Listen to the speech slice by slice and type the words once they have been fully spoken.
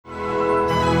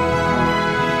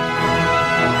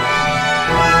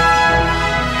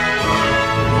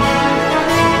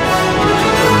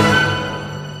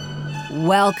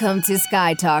Welcome to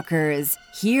Sky Talkers.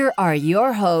 Here are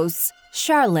your hosts,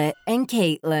 Charlotte and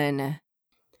Caitlin.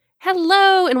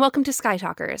 Hello, and welcome to Sky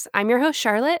Talkers. I'm your host,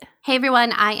 Charlotte. Hey,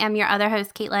 everyone. I am your other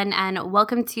host, Caitlin, and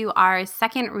welcome to our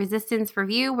second Resistance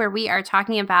review, where we are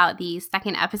talking about the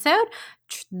second episode,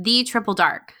 The Triple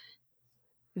Dark.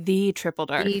 The Triple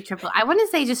Dark. I want to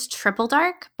say just Triple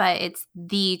Dark, but it's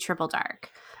The Triple Dark.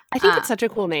 I think it's such a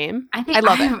cool name. I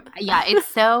love it. Yeah, it's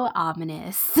so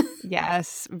ominous.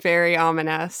 Yes, very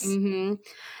ominous. Mm-hmm.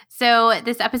 So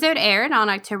this episode aired on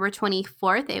October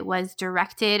 24th. It was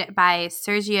directed by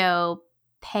Sergio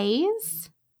Paez.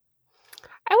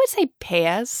 I would say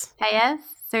Paez.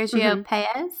 Sergio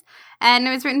Paez. And it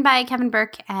was written by Kevin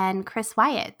Burke and Chris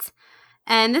Wyatt.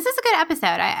 And this is a good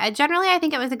episode. I generally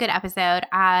think it was a good episode.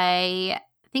 I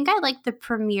think I liked the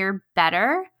premiere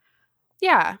better.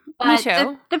 Yeah, me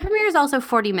too. The premiere is also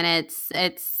 40 minutes.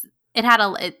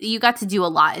 You got to do a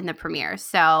lot in the premiere,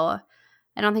 so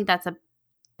I don't think that's a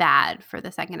bad for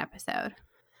the second episode.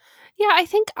 Yeah, I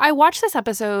think I watched this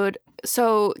episode.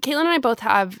 So Caitlin and I both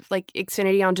have like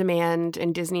Xfinity On Demand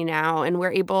and Disney Now, and we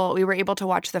were able to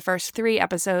watch the first 3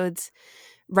 episodes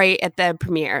right at the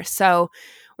premiere. So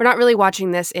we're not really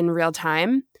watching this in real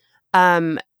time.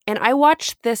 And I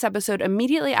watched this episode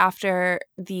immediately after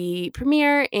the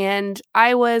premiere, and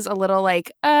I was a little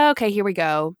like, oh, okay, here we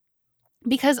go.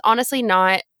 Because honestly,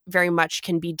 not very much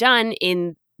can be done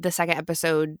in the second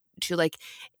episode to like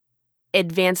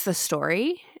advance the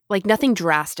story. Like nothing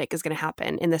drastic is going to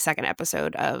happen in the second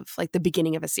episode of like the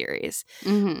beginning of a series.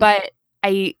 Mm-hmm. But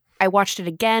I watched it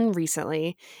again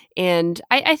recently, and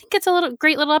I think it's a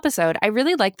great little episode. I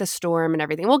really like the storm and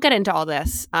everything. We'll get into all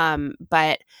this,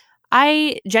 but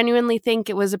I genuinely think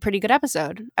it was a pretty good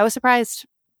episode. I was surprised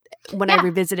when I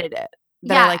revisited it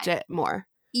that I liked it more.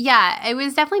 Yeah, it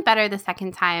was definitely better the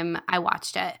second time I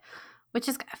watched it, which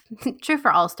is true for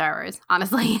all Star Wars,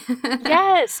 honestly.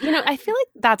 Yes. I feel like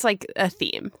that's like a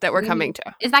theme that we're coming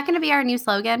to. Is that going to be our new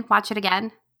slogan? Watch it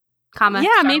again, comma,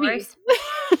 yeah, Star maybe. Wars.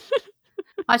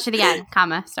 Watch it again,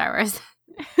 comma, Star Wars.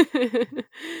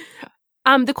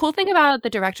 The cool thing about the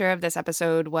director of this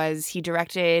episode was he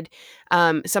directed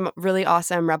some really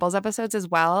awesome Rebels episodes as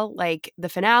well, like the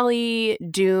finale,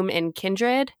 Doom, and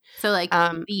Kindred. So like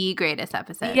the greatest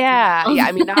episode. Yeah.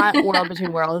 I mean, not World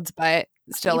Between Worlds, but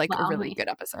still like a really good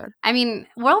episode. I mean,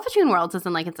 World Between Worlds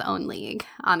isn't like its own league,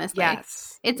 honestly.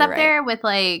 Yes. It's up there with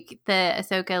like the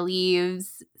Ahsoka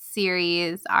Leaves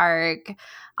series arc,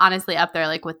 honestly up there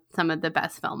like with some of the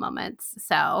best film moments.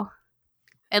 So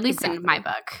at least in my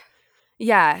book.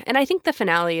 Yeah, and I think the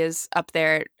finale is up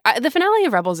there. The finale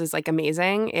of Rebels is like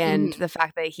amazing, and the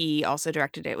fact that he also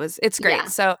directed it's great. Yeah.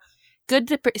 So good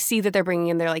to see that they're bringing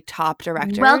in their like top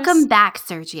directors. Welcome back,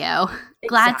 Sergio.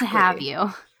 Glad to have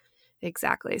you.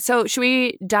 Exactly. So should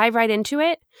we dive right into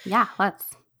it? Yeah, let's.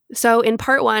 So in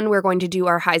part 1, we're going to do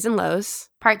our highs and lows.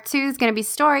 Part 2 is going to be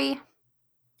story.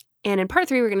 And in part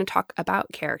 3, we're going to talk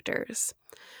about characters.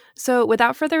 So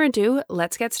without further ado,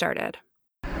 let's get started.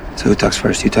 So who talks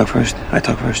first? You talk first? I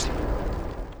talk first?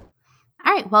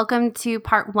 All right, welcome to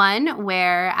part 1,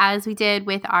 where as we did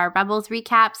with our Rebels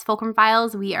recaps, Fulcrum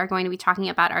Files, we are going to be talking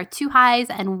about our 2 highs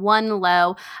and 1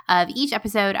 low of each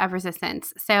episode of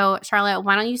Resistance. So Charlotte,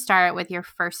 why don't you start with your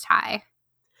first high?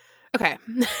 Okay.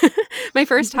 My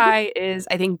first high is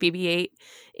I think BB-8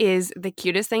 is the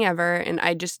cutest thing ever, and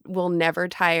I just will never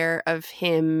tire of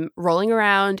him rolling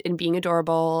around and being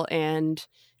adorable, and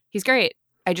he's great.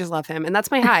 I just love him. And that's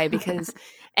my high because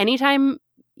anytime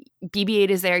BB-8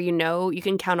 is there, you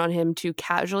can count on him to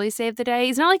casually save the day.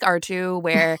 He's not like R2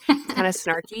 where he's kind of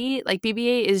snarky. Like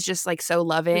BB-8 is just like so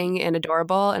loving and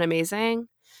adorable and amazing.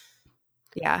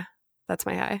 Yeah, that's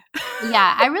my high.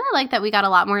 Yeah, I really like that we got a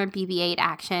lot more BB-8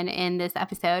 action in this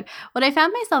episode. What I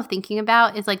found myself thinking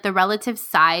about is like the relative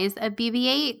size of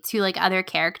BB-8 to like other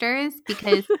characters,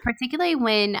 because particularly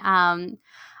when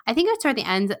I think it was toward the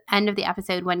end of the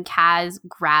episode when Kaz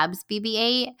grabs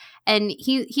BB-8, and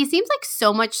he seems like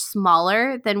so much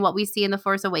smaller than what we see in The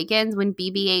Force Awakens when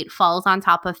BB-8 falls on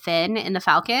top of Finn in the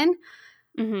Falcon.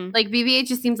 Mm-hmm. Like BB-8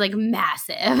 just seems like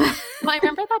massive. Well, I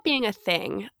remember that being a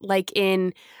thing. Like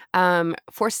in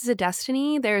Forces of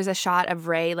Destiny, there's a shot of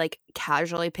Rey like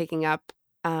casually picking up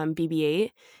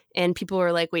BB-8. And people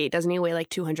were like, wait, doesn't he weigh like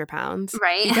 200 pounds?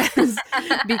 Right.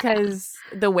 Because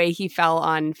the way he fell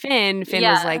on Finn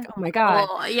was like, oh my God.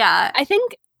 Well, yeah. I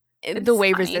think the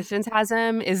way Resistance has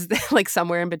him is like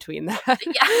somewhere in between that.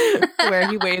 Yeah. Where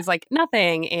he weighs like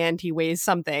nothing and he weighs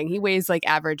something. He weighs like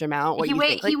average amount. He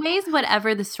weighs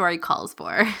whatever the story calls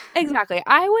for. Exactly.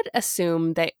 I would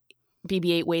assume that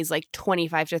BB-8 weighs like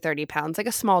 25 to 30 pounds, like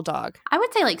a small dog. I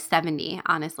would say like 70,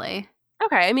 honestly.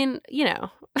 Okay. I mean,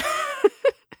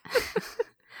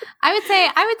 I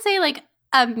would say like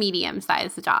a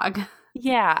medium-sized dog.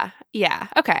 Yeah.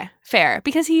 Okay, fair.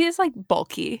 Because he is like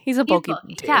bulky. He's a bulky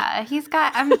dude. Yeah, he's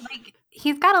got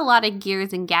a lot of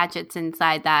gears and gadgets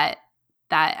inside that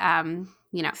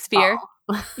sphere.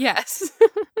 ball. Yes.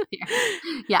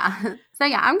 Yeah. So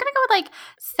yeah, I'm gonna go with like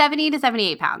 70 to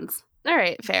 78 pounds. All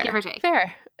right, fair. Give or take.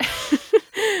 Fair.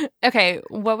 Okay,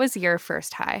 what was your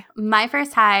first high? My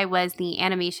first high was the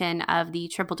animation of the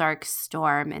Triple Dark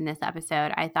Storm in this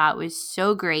episode. I thought was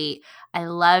so great. I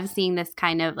love seeing this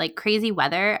kind of like crazy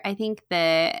weather. I think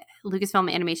the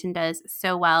Lucasfilm animation does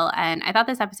so well, and I thought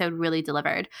this episode really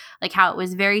delivered. Like how it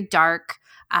was very dark,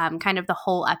 kind of the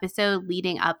whole episode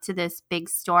leading up to this big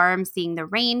storm, seeing the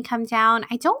rain come down.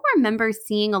 I don't remember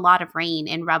seeing a lot of rain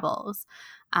in Rebels.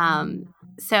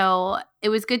 So it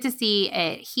was good to see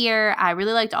it here. I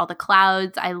really liked all the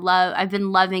clouds. I've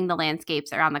been loving the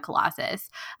landscapes around the Colossus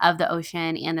of the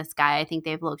ocean and the sky. I think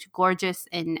they've looked gorgeous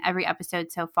in every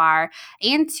episode so far.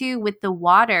 And too, with the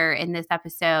water in this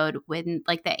episode, when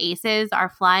like the aces are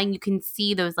flying, you can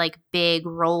see those like big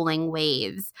rolling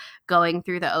waves going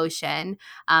through the ocean,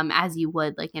 as you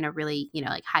would like in a really,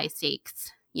 like high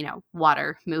stakes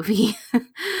water movie.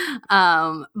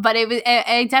 But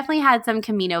it definitely had some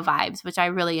Camino vibes, which I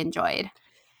really enjoyed.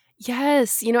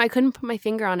 Yes. I couldn't put my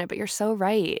finger on it, but you're so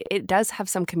right. It does have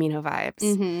some Camino vibes.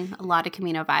 Mm-hmm. A lot of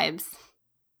Camino vibes.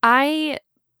 I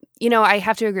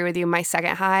have to agree with you. My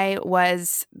second high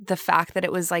was the fact that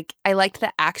it was like, I liked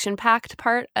the action-packed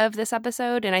part of this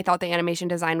episode, and I thought the animation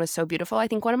design was so beautiful. I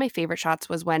think one of my favorite shots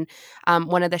was when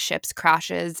one of the ships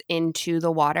crashes into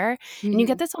the water, and you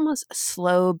get this almost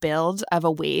slow build of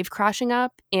a wave crashing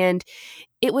up, and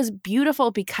it was beautiful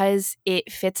because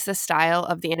it fits the style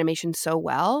of the animation so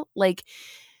well. Like,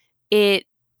 it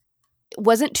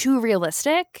wasn't too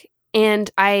realistic.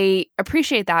 And I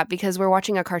appreciate that because we're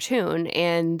watching a cartoon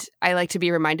and I like to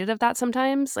be reminded of that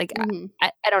sometimes. Like,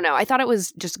 I don't know. I thought it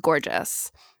was just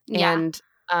gorgeous. Yeah. And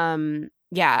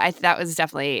that was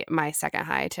definitely my second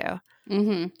high too.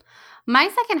 Mm-hmm. My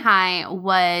second high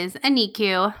was a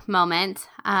Niku moment.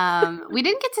 We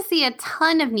didn't get to see a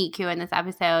ton of Niku in this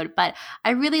episode, but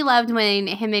I really loved when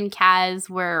him and Kaz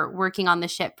were working on the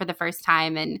ship for the first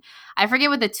time. And I forget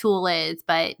what the tool is,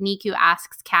 but Niku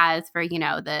asks Kaz for,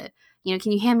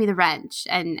 can you hand me the wrench?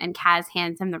 And Kaz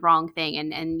hands him the wrong thing,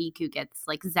 and Niku gets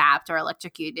like zapped or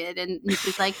electrocuted. And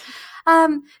Niku's like,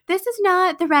 this is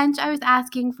not the wrench I was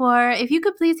asking for. If you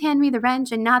could please hand me the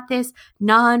wrench and not this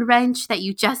non-wrench that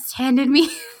you just handed me.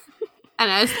 I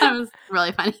know, that was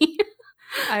really funny.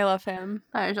 I love him.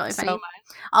 That was really funny. So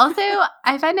much. Also,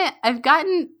 I find I've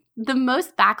gotten the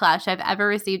most backlash I've ever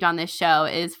received on this show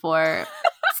is for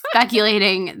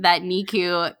speculating that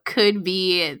Niku could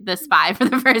be the spy for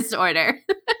the First Order.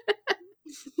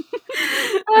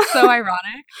 So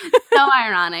ironic. So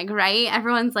ironic, right?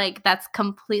 Everyone's like, that's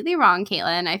completely wrong,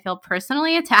 Caitlin. I feel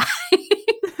personally attacked.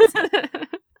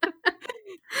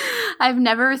 I've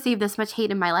never received this much hate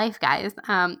in my life, guys.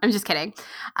 I'm just kidding.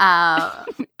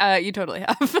 You totally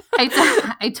have.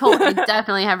 I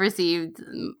definitely have received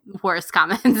worse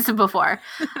comments before.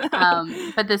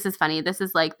 But this is funny. This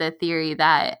is like the theory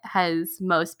that has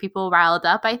most people riled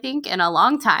up, I think, in a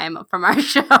long time from our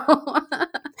show.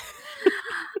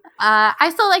 I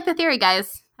still like the theory,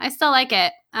 guys. I still like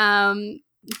it.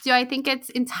 Do I think it's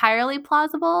entirely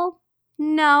plausible?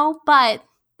 No, but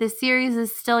the series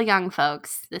is still young,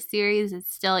 folks. The series is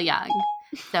still young.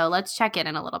 So let's check in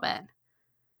a little bit.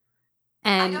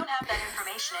 And I don't have that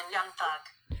information in Young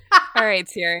Thug. All right,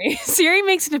 Siri. Siri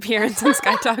makes an appearance on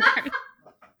Sky Talker.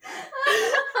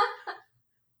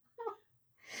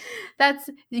 That's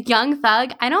Young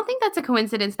Thug. I don't think that's a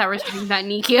coincidence that we're talking about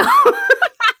Niku.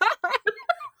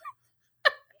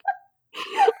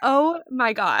 Oh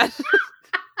my god.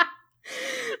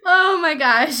 Oh my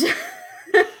gosh.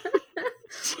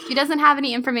 She doesn't have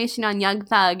any information on Young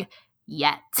Thug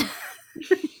yet.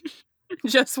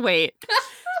 Just wait.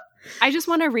 I just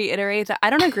want to reiterate that I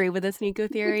don't agree with this Niku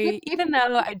theory, even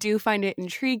though I do find it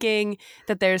intriguing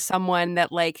that there's someone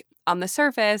that, like, on the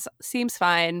surface seems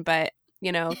fine, but,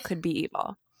 could be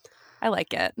evil. I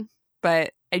like it,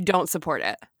 but I don't support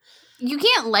it. You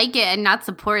can't like it and not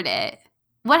support it.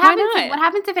 What Why happens? not? What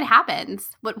happens if it happens?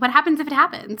 What happens if it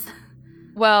happens?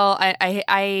 Well, I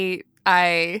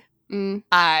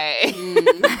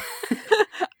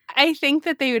think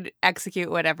that they would execute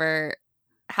whatever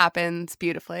happens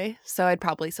beautifully, so I'd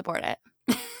probably support it.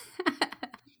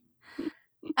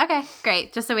 Okay,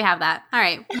 great. Just so we have that. All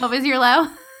right. What was your low?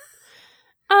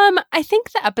 I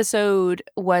think the episode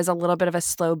was a little bit of a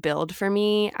slow build for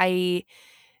me. I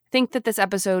think that this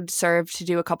episode served to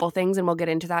do a couple things, and we'll get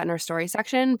into that in our story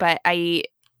section, but I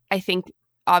I think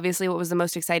obviously what was the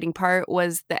most exciting part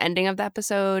was the ending of the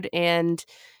episode, and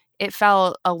it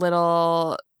felt a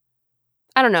little,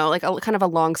 I don't know, like a kind of a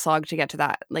long slog to get to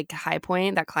that like high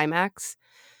point, that climax.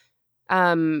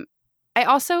 I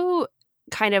also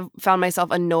kind of found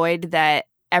myself annoyed that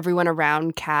everyone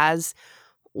around Kaz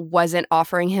wasn't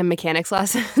offering him mechanics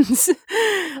lessons.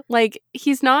 Like,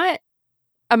 he's not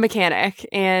a mechanic,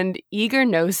 and Eager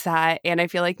knows that, and I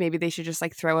feel like maybe they should just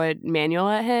like throw a manual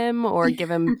at him or give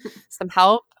him some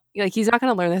help. Like, he's not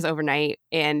going to learn this overnight,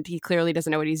 and he clearly doesn't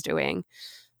know what he's doing.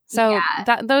 So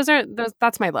Yeah.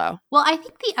 that's my low. Well, I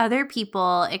think the other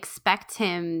people expect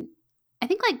him. I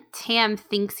think like Tam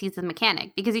thinks he's a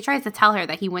mechanic because he tries to tell her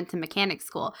that he went to mechanic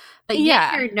school, but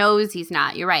Yeah. Yeager knows he's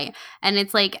not. You're right, and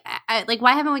it's like,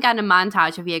 why haven't we gotten a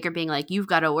montage of Yeager being like, "You've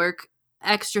got to work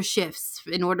extra shifts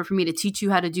in order for me to teach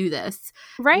you how to do this,"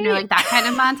 Right? You know, like that kind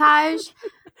of montage.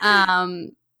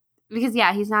 Because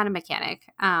yeah, he's not a mechanic.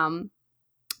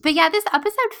 But yeah, this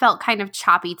episode felt kind of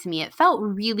choppy to me. It felt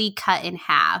really cut in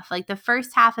half. Like the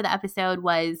first half of the episode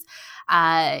was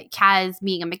Kaz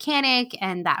being a mechanic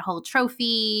and that whole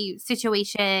trophy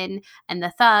situation and the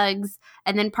thugs.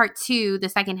 And then part two, the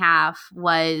second half,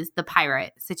 was the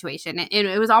pirate situation.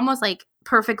 It was almost like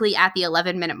perfectly at the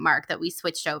 11-minute mark that we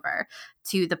switched over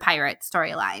to the pirate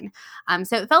storyline.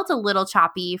 So it felt a little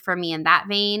choppy for me in that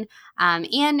vein.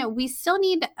 And we still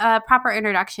need proper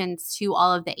introductions to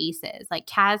all of the aces. Like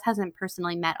Kaz hasn't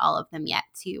personally met all of them yet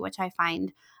too, which I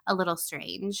find a little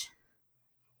strange.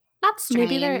 Not strange.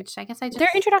 Maybe I guess I just their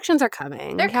introductions are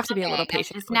coming. They're You have to be a little coming.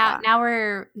 patient. Just with now that.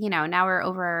 we're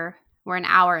an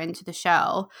hour into the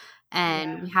show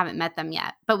and we haven't met them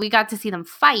yet. But we got to see them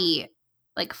fight,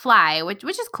 like fly, which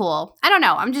is cool. I don't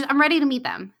know. I'm ready to meet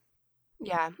them.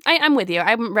 Yeah, I'm with you.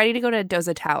 I'm ready to go to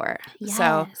Doza Tower. Yes,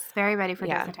 So, very ready for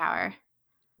yeah. Doza Tower.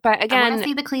 but I want again, to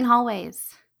see the clean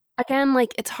hallways.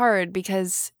 like it's hard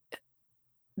because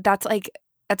that's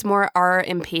more our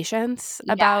impatience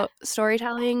Yeah. about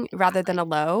storytelling rather than a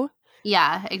low.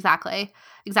 Yeah, exactly.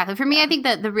 For me, I think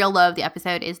that the real low of the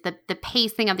episode is the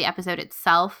pacing of the episode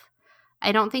itself.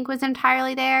 I don't think was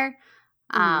entirely there.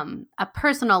 Mhm. A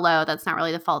personal low, that's not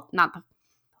really the fault. Not the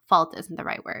fault isn't the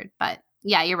right word, but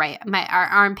yeah, you're right.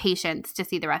 Our impatience to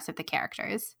see the rest of the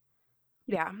characters.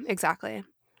 Yeah, exactly.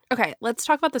 Okay, let's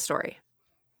talk about the story.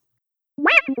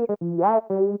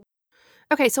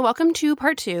 Okay, so welcome to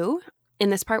part 2. In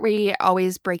this part, we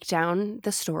always break down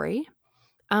the story.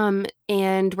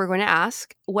 And we're going to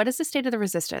ask, what is the state of the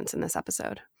resistance in this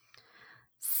episode?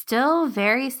 Still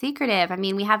very secretive. I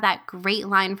mean, we have that great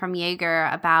line from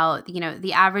Yeager about,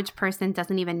 the average person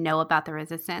doesn't even know about the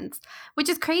resistance, which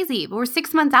is crazy. We're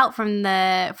 6 months out from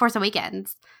the Force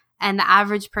Awakens, and the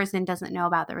average person doesn't know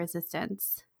about the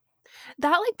resistance.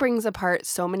 That brings apart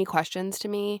so many questions to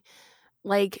me.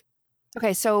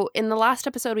 Okay, so in the last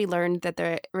episode, we learned that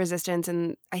the resistance,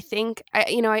 and I think, I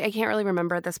can't really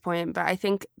remember at this point, but I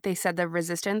think they said the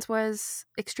resistance was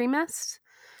extremists.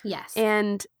 Yes.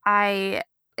 And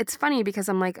it's funny because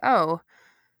I'm like, oh,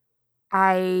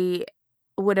 I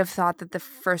would have thought that the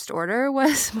First Order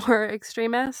was more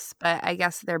extremists, but I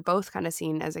guess they're both kind of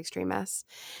seen as extremists.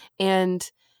 And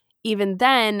even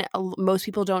then, most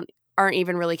people aren't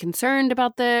even really concerned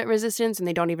about the resistance, and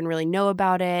they don't even really know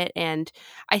about it. And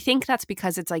I think that's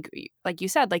because it's like you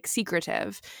said,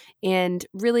 secretive and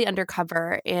really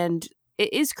undercover. And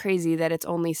it is crazy that it's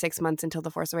only 6 months until The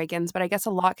Force Awakens, but I guess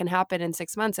a lot can happen in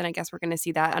 6 months, and I guess we're going to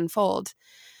see that unfold.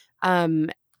 I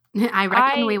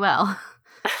reckon we will.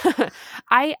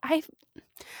 I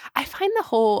find the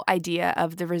whole idea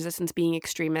of the resistance being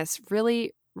extremists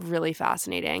really, really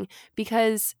fascinating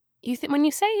because when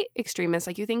you say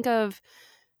extremists, you think of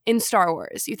in Star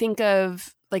Wars, you think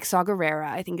of Saw Gerrera,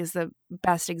 I think is the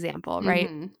best example, right?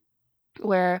 Mm-hmm.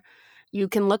 Where you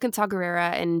can look at Saw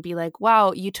Gerrera and be like,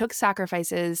 wow, you took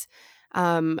sacrifices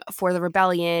for the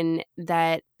rebellion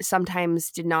that sometimes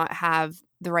did not have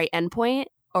the right endpoint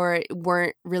or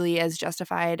weren't really as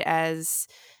justified as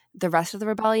the rest of the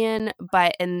rebellion.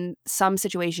 But in some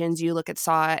situations, you look at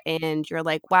Saw and you're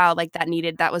like, wow,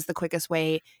 that was the quickest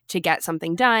way to get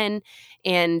something done.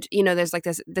 And, there's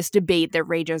this debate that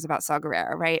rages about Saw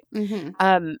Gerrera, right?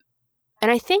 Mm-hmm.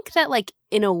 And I think that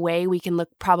in a way we can look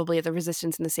probably at the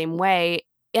resistance in the same way.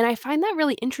 And I find that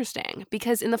really interesting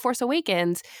because in The Force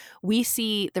Awakens, we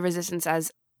see the resistance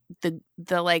as the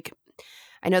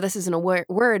I know this isn't a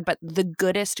word, but the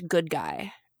goodest good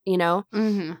guy,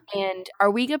 Mm-hmm. And are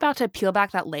we about to peel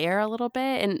back that layer a little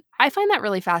bit? And I find that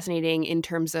really fascinating in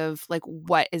terms of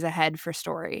what is ahead for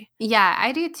story. Yeah,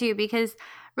 I do too, because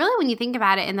really when you think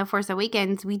about it in The Force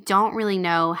Awakens, we don't really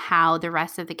know how the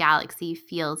rest of the galaxy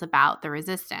feels about the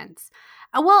resistance.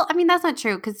 Well, I mean, that's not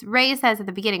true because Rey says at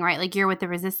the beginning, right? Like, you're with the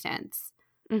Resistance.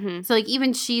 Mm-hmm. So, like,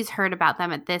 even she's heard about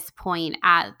them at this point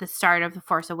at the start of The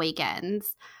Force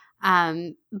Awakens.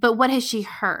 But what has she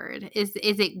heard? Is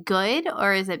it good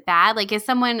or is it bad? Like, is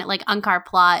someone like Unkar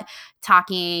Plot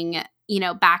talking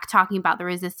about the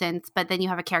Resistance, but then you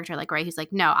have a character like Rey who's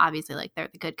like, no, obviously, like, they're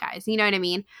the good guys. You know what I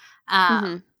mean?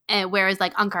 And whereas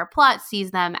like Unkar Plot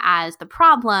sees them as the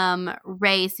problem,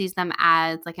 Rey sees them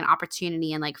as like an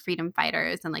opportunity and like freedom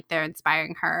fighters, and like they're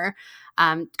inspiring her.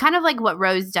 Kind of like what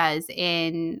Rose does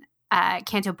in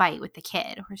Canto Bight with the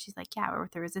kid, where she's like, yeah, we're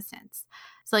with the Resistance.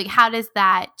 So like, how does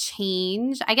that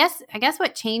change? I guess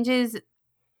what changes,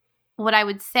 what I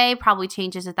would say probably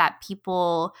changes, is that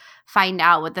people find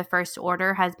out what the First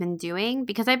Order has been doing,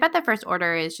 because I bet the First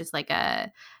Order is just like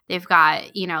they've got,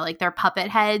 like their puppet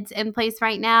heads in place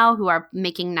right now who are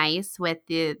making nice with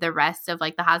the rest of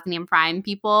like the Hosnian Prime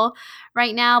people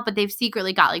right now, but they've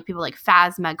secretly got like people like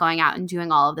Phasma going out and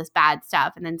doing all of this bad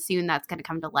stuff, and then soon that's going to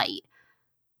come to light.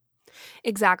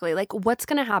 Exactly. Like, what's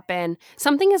going to happen?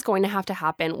 Something is going to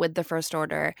happen with the First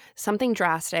Order, something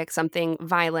drastic, something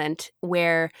violent,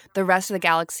 where the rest of the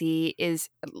galaxy is,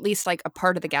 at least like a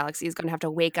part of the galaxy, is going to have to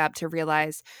wake up to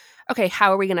realize, okay,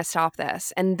 how are we going to stop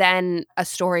this? And then a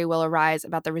story will arise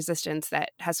about the Resistance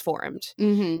that has formed,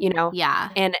 Yeah.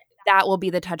 And that will be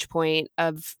the touch point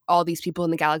of all these people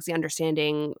in the galaxy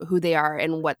understanding who they are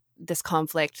and what this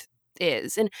conflict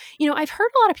is. And I've heard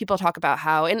a lot of people talk about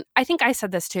how, and I think I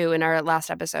said this too in our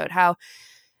last episode, how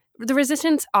the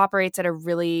Resistance operates at a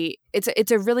really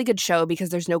it's a really good show because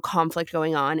there's no conflict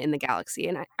going on in the galaxy.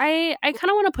 And I kind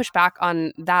of want to push back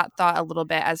on that thought a little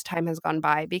bit as time has gone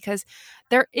by, because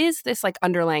there is this like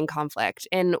underlying conflict,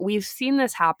 and we've seen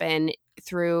this happen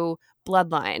through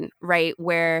Bloodline, right?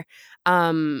 Where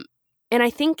and I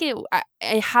think I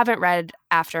haven't read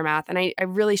Aftermath, and I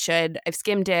really should. I've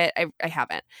skimmed it. I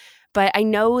haven't. But I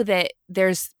know that there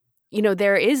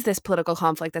is this political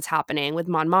conflict that's happening with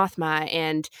Mon Mothma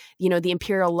and, the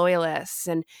Imperial Loyalists.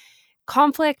 And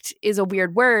conflict is a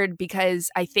weird word because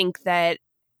I think that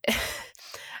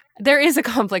there is a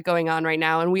conflict going on right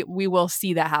now, and we will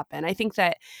see that happen. I think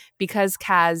that because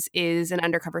Kaz is an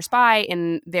undercover spy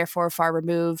and therefore far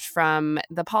removed from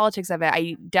the politics of it,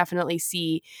 I definitely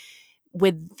see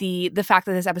with the fact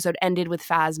that this episode ended with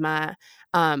Phasma,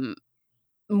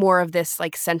 more of this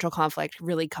like central conflict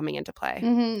really coming into play.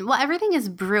 Mm-hmm. Well, everything is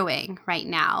brewing right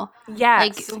now.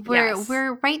 Yes, like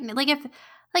we're right. Like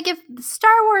if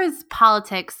Star Wars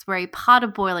politics were a pot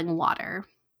of boiling water,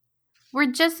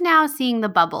 we're just now seeing the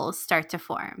bubbles start to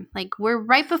form. Like, we're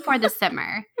right before the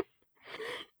simmer.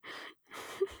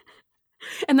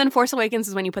 And then Force Awakens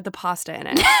is when you put the pasta in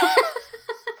it,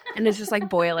 and it's just like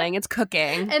boiling. It's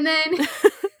cooking, and then.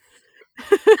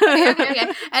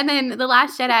 Okay. And then The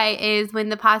Last Jedi is when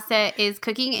the pasta is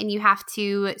cooking and you have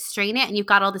to strain it, and you've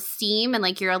got all the steam, and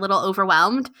like you're a little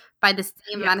overwhelmed by the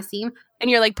same amount of steam. And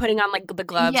you're like putting on like the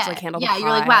gloves to like handle the pot. Yeah, you're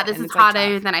like, wow, this is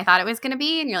hotter like than I thought it was going to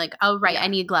be. And you're like, oh, right, I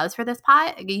need gloves for this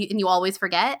pot. And you always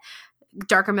forget.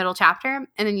 Darker middle chapter.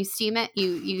 And then you steam it,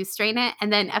 you strain it.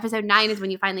 And then episode 9 is when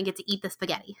you finally get to eat the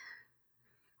spaghetti.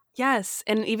 Yes.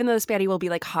 And even though the spaghetti will be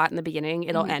like hot in the beginning,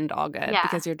 it'll end all good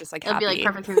because you're just like happy. It'll be like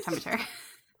perfect room temperature.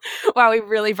 Wow, we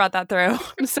really brought that through.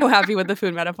 I'm so happy with the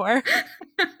food metaphor.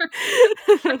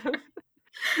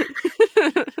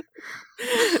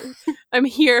 I'm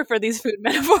here for these food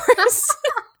metaphors.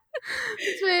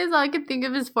 That's all I could think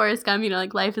of is Forrest Gump.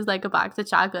 Like, life is like a box of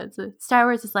chocolates. Star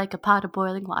Wars is like a pot of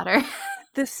boiling water.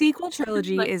 The sequel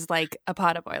trilogy is like a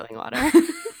pot of boiling water.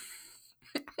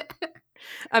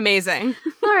 Amazing.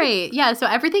 All right. Yeah. So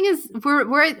everything is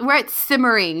we're at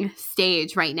simmering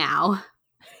stage right now.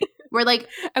 We're like,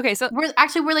 okay. So we're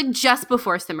like just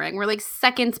before simmering. We're like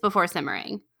seconds before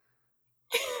simmering.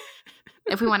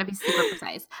 If we want to be super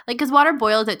precise, like, because water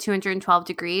boils at 212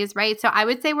 degrees, right? So I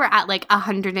would say we're at like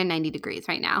 190 degrees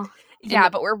right now. Yeah,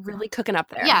 but we're really cooking up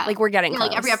there. Yeah, like we're getting close.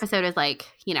 Like every episode is like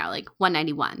like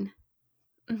 191.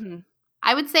 Mm-hmm.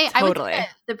 I would say totally.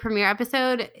 The premiere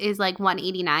episode is like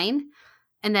 189,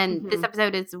 and then this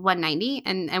episode is 190,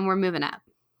 and we're moving up.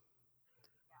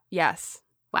 Yes.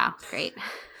 Wow, great.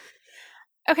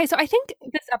 Okay, so I think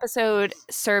this episode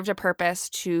served a purpose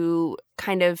to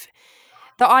kind of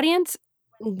the audience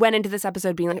went into this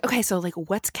episode being like, okay, so like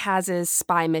what's Kaz's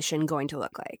spy mission going to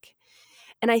look like?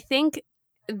 And I think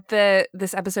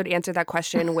this episode answered that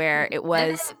question where it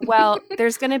was, well,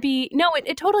 there's going to be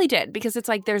it totally did, because it's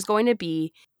like there's going to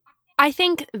be, I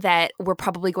think that we're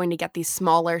probably going to get these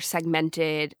smaller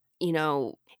segmented,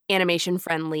 animation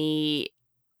friendly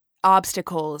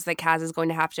obstacles that Kaz is going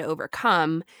to have to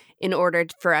overcome in order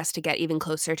for us to get even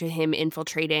closer to him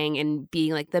infiltrating and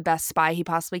being like the best spy he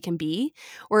possibly can be.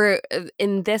 Where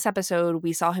in this episode,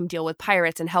 we saw him deal with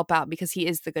pirates and help out because he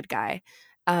is the good guy.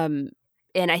 And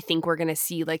I think we're going to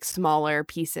see like smaller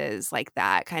pieces like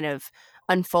that kind of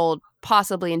unfold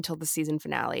possibly until the season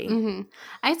finale. Mm-hmm.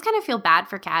 I just kind of feel bad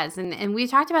for Kaz. And we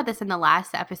talked about this in the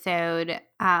last episode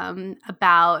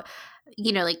about,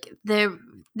 you know, like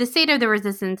the state of the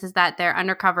resistance is that they're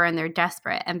undercover and they're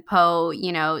desperate. And Poe,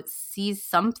 you know, sees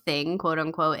something, quote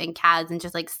unquote, in Kaz and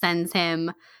just like sends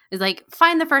him, is like,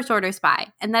 find the First Order spy.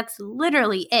 And that's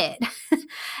literally it.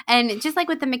 And just like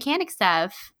with the mechanic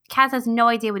stuff, Kaz has no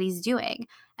idea what he's doing.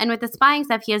 And with the spying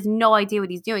stuff, he has no idea what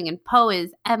he's doing. And Poe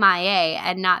is MIA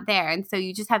and not there. And so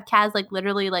you just have Kaz like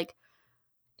literally like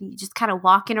just kind of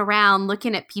walking around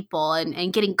looking at people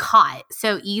and getting caught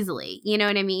so easily. You know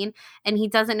what I mean? And he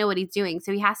doesn't know what he's doing.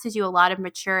 So he has to do a lot of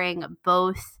maturing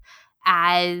both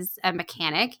as a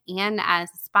mechanic and as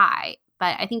a spy.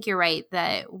 But I think you're right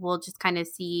that we'll just kind of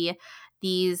see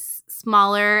these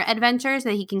smaller adventures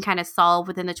that he can kind of solve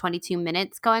within the 22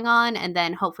 minutes going on. And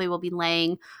then hopefully we'll be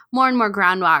laying more and more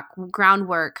groundwork.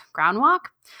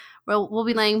 We'll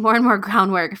be laying more and more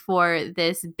groundwork for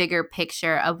this bigger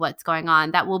picture of what's going on.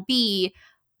 That will be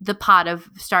the pot of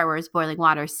Star Wars boiling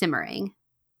water simmering.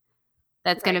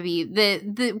 That's going to be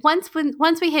the once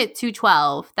we hit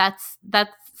 212. That's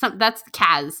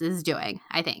Kaz is doing,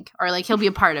 I think, or like he'll be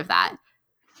a part of that.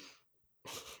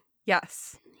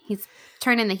 Yes. He's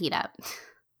turning the heat up.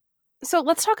 So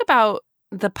let's talk about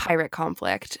the pirate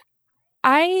conflict.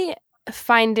 I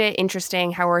find it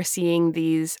interesting how we're seeing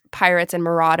these pirates and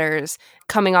marauders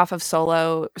coming off of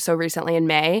Solo so recently in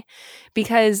May,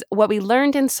 because what we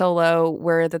learned in Solo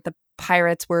were that the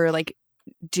pirates were like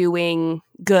doing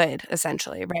good,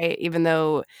 essentially, right? Even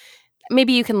though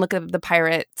maybe you can look at the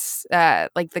pirates,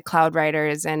 like the Cloud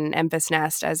Riders and Memphis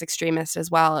Nest, as extremists as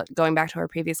well, going back to our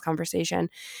previous conversation.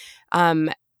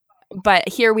 But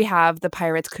here we have the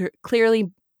pirates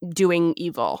clearly doing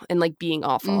evil and like being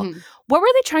awful. Mm-hmm. What were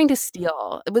they trying to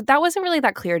steal? That wasn't really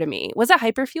that clear to me. Was it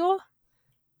hyperfuel?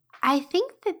 I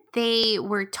think that they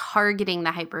were targeting the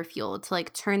hyperfuel to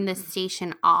like turn the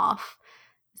station off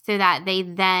so that they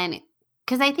then,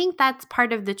 because I think that's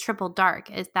part of the triple dark,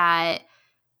 is that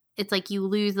it's like you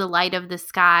lose the light of the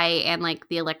sky and like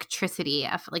the electricity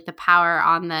of like the power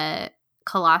on the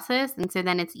Colossus, and so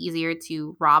then it's easier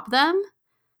to rob them.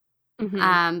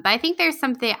 Mm-hmm. But I think there's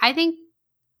something,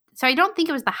 so I don't think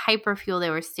it was the hyperfuel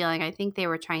they were stealing. I think they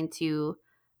were trying to,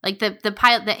 like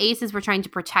the aces were trying to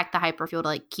protect the hyperfuel to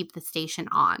like keep the station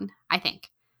on, I think.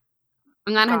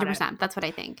 I'm not 100%. That's what I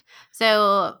think.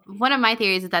 So one of my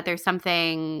theories is that there's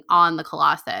something on the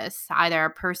Colossus, either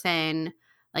a person,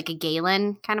 like a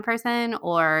Galen kind of person,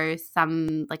 or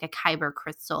some like a Kyber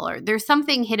crystal, or there's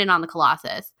something hidden on the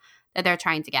Colossus that they're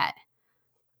trying to get.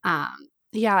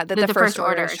 Yeah, that the First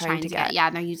Order is trying to get. Yeah,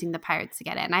 and they're using the pirates to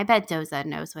get it. And I bet Doza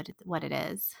knows what it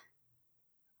is.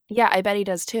 Yeah, I bet he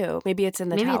does too. Maybe it's in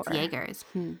the tower. Maybe it's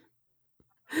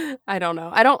Jaeger's. I don't know.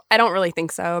 I don't really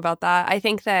think so about that. I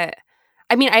think that,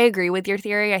 I mean, I agree with your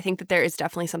theory. I think that there is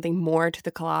definitely something more to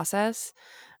the Colossus.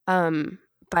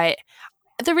 But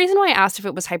the reason why I asked if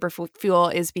it was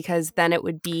hyperfuel is because then it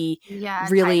would be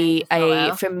really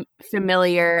a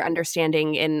familiar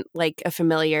understanding in like a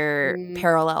familiar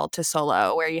parallel to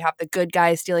Solo, where you have the good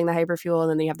guys stealing the hyperfuel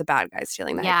and then you have the bad guys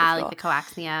stealing the hyperfuel. Yeah, like the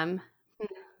coaxium.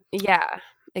 Yeah,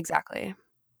 exactly.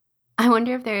 I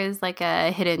wonder if there is like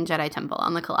a hidden Jedi temple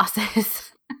on the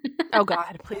Colossus. Oh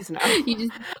God, please no.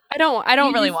 I don't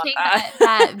you really want that.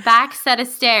 that back set of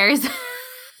stairs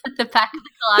at the back of the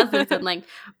Colossus and like,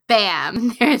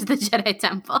 bam, there's the Jedi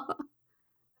temple.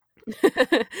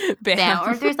 Bam.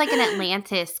 Or there's like an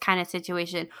Atlantis kind of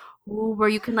situation where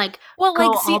you can like go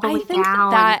all the way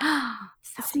down.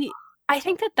 I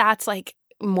think that that's like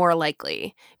more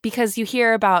likely, because you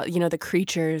hear about, you know, the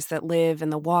creatures that live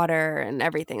in the water and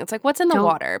everything. It's like, what's in the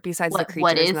water besides the creatures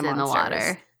what is and the monsters? In the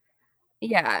water?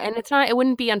 Yeah, and it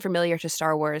wouldn't be unfamiliar to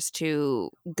Star Wars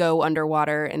to go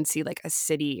underwater and see like a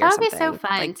city or something. That would be so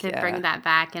fun to bring that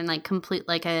back and like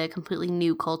a completely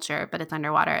new culture, but it's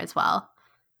underwater as well.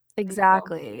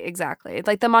 Exactly. It's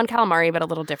like the Mon Calamari, but a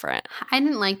little different. I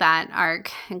didn't like that arc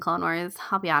in Clone Wars,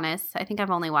 I'll be honest. I think I've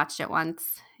only watched it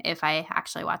once, if I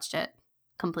actually watched it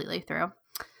completely through.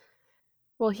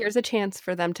 Well, here's a chance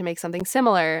for them to make something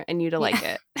similar and you to like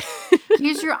it.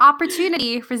 Use your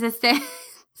opportunity, Resistance.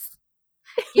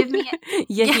 Give me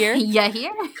here? Yeah,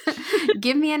 here.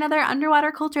 Give me another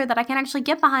underwater culture that I can actually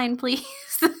get behind, please.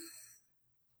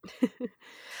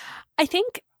 I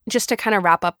think just to kind of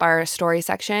wrap up our story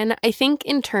section, I think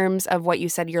in terms of what you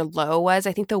said your low was,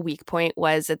 I think the weak point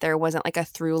was that there wasn't like a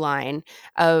through line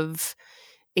of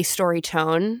a story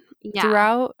tone Yeah.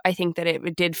 throughout. I think that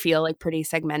it did feel like pretty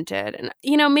segmented. And,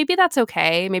 maybe that's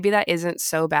okay. Maybe that isn't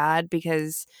so bad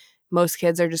because most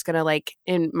kids are just going to like,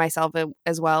 and myself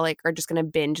as well, like are just going to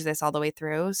binge this all the way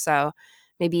through. So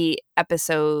maybe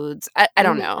episodes, I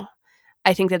don't know.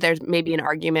 I think that there's maybe an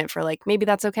argument for like, maybe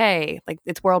that's okay. Like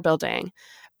it's world building.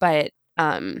 But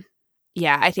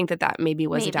yeah, I think that maybe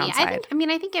was a downside.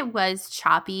 I think it was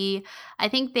choppy. I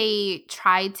think they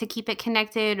tried to keep it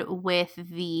connected with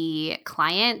the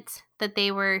client that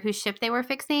whose ship they were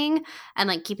fixing, and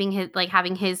like keeping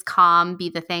having his comm be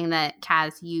the thing that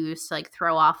Kaz used to like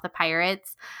throw off the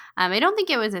pirates. I don't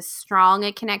think it was as strong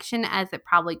a connection as it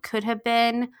probably could have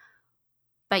been.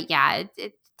 But yeah,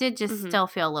 it did just still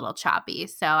feel a little choppy.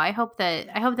 So I hope that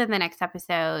the next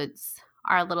episodes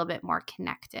are a little bit more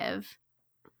connective.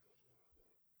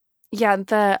 Yeah,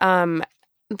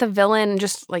 the villain,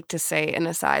 just like to say an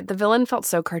aside, the villain felt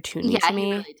so cartoony to me.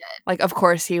 He really did. Like, of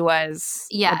course he was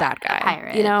a bad guy. A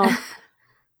pirate.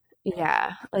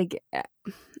 Yeah. Like,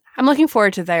 I'm looking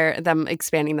forward to them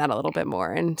expanding that a little bit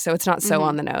more, and so it's not so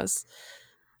on the nose.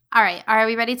 All right, are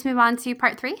we ready to move on to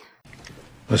part 3?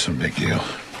 Listen, big deal.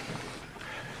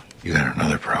 You got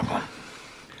another problem.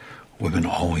 Women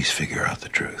always figure out the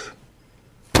truth.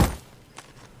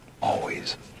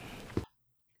 Always.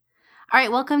 All right,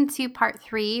 welcome to part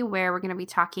 3, where we're going to be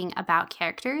talking about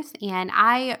characters. And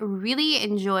I really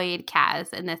enjoyed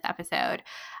Kaz in this episode.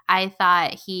 I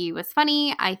thought he was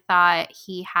funny. I thought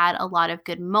he had a lot of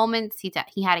good moments. He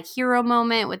had a hero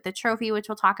moment with the trophy, which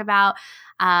we'll talk about.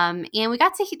 And we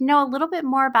got to know a little bit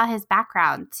more about his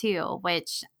background too,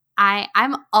 which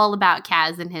I'm all about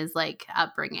Kaz and his like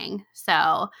upbringing.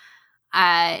 So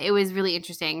it was really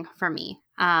interesting for me.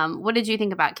 What did you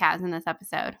think about Kaz in this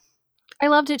episode? I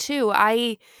loved it too.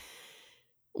 I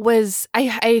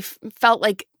felt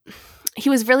like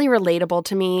he was really relatable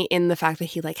to me in the fact that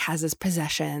he like has his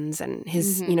possessions and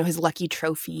his his lucky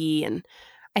trophy, and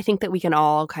I think that we can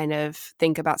all kind of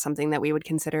think about something that we would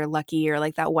consider lucky, or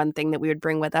like that one thing that we would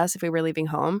bring with us if we were leaving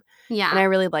home. Yeah. And I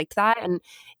really liked that. And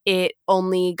it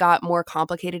only got more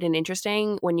complicated and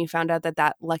interesting when you found out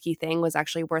that lucky thing was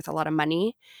actually worth a lot of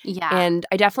money. Yeah. And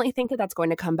I definitely think that that's going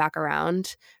to come back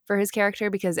around for his character,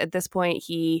 because at this point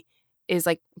he is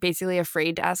like basically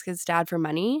afraid to ask his dad for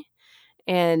money.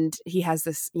 And he has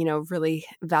this, really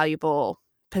valuable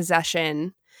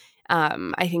possession.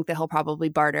 I think that he'll probably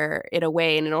barter it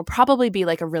away, and it'll probably be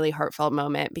like a really heartfelt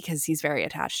moment because he's very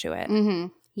attached to it. Mm-hmm.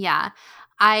 Yeah.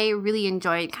 I really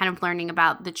enjoyed kind of learning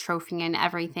about the trophy and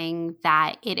everything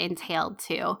that it entailed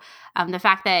too. The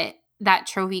fact that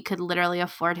trophy could literally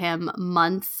afford him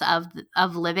months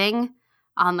of living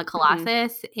on the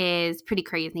Colossus is pretty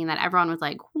crazy, and that everyone was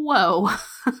like, whoa,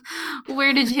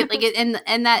 where did you like it?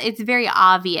 And that it's very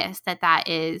obvious that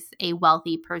is a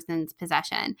wealthy person's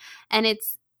possession. And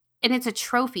it's a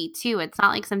trophy too. It's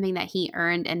not like something that he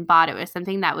earned and bought. It was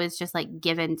something that was just like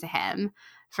given to him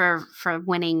for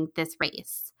winning this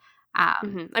race. I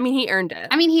mean, he earned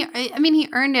it. He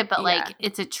earned it, but like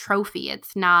it's a trophy.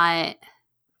 It's not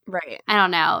right. I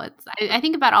don't know. I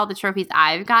think about all the trophies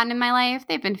I've gotten in my life.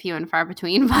 They've been few and far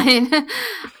between,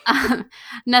 but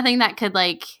nothing that could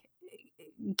like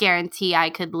guarantee I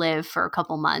could live for a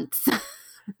couple months.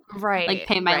 Right. Like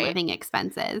pay my living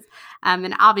expenses.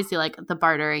 And obviously like the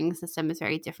bartering system is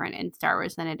very different in Star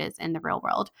Wars than it is in the real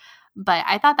world. But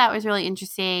I thought that was really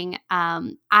interesting.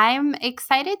 I'm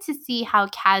excited to see how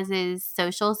Kaz's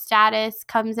social status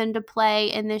comes into play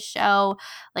in this show.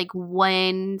 Like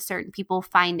when certain people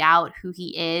find out who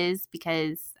he is,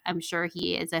 because I'm sure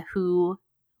he is a who,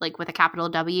 like with a capital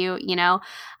W,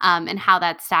 and how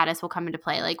that status will come into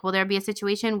play. Like, will there be a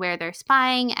situation where they're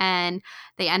spying and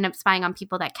they end up spying on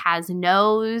people that Kaz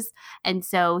knows? And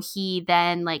so he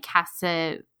then like has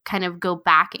to kind of go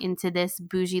back into this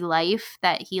bougie life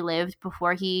that he lived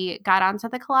before he got onto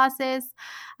the Colossus,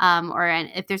 or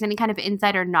if there's any kind of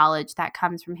insider knowledge that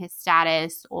comes from his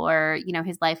status or,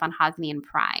 his life on Hosnian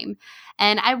Prime.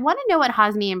 And I want to know what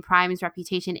Hosnian Prime's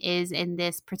reputation is in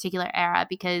this particular era,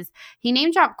 because he name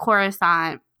dropped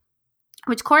Coruscant,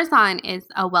 which Coruscant is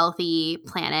a wealthy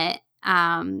planet. So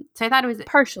I thought it was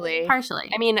partially.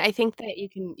 I mean, I think that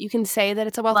you can say that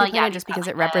it's a wealthy planet just because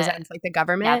it represents like the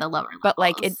government. The lower levels. But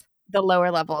like the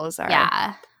lower levels are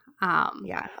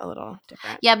a little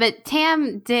different. Yeah, but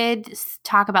Tam did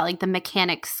talk about like the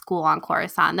mechanics school on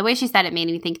Coruscant. The way she said it made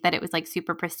me think that it was like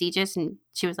super prestigious, and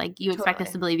she was like, "You expect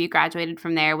us to believe you graduated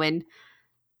from there when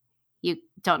you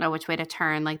don't know which way to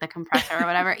turn, like the compressor or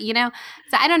whatever, you know?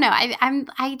 So I don't know.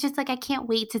 I just like, I can't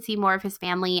wait to see more of his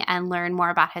family and learn more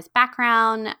about his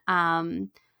background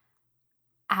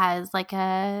as like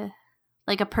a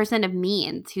person of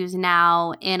means who's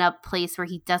now in a place where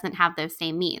he doesn't have those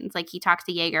same means. Like he talks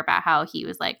to Yeager about how he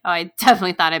was like, oh, I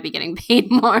definitely thought I'd be getting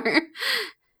paid more.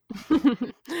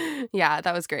 Yeah,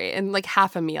 that was great. And like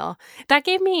half a meal. That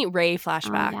gave me Ray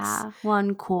flashbacks. Oh,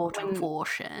 yeah. 1/4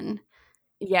 portion.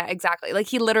 Yeah, exactly. Like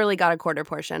he literally got a quarter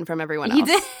portion from everyone He else.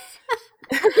 did.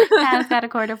 Kaz got a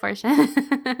quarter portion.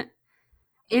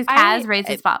 Is Kaz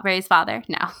Ray's father?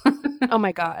 No. Oh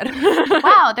my God.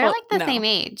 Wow, they're Well, like the no. same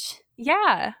age.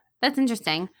 Yeah. That's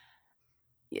interesting.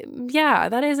 Yeah,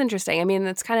 that is interesting. I mean,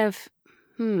 that's kind of,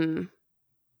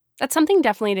 that's something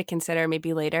definitely to consider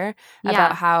maybe later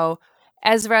about how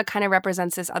Ezra kind of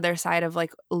represents this other side of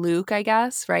like Luke, I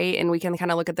guess, right? And we can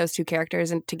kind of look at those two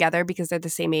characters together because they're the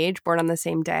same age, born on the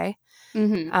same day.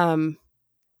 Mm-hmm.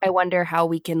 I wonder how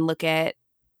we can look at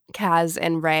Kaz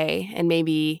and Ray, and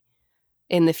maybe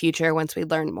in the future, once we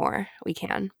learn more, we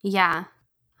can. Yeah.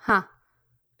 Huh.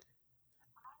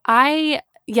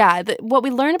 What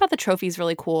we learn about the trophy is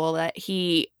really cool, that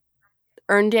he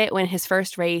earned it when his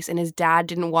first race and his dad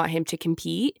didn't want him to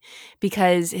compete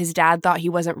because his dad thought he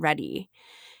wasn't ready.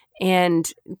 And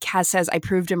Kaz says, I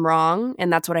proved him wrong,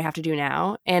 and that's what I have to do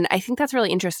now. And I think that's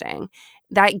really interesting.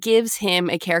 That gives him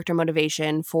a character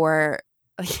motivation for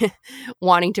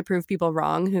wanting to prove people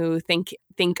wrong who think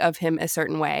of him a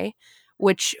certain way,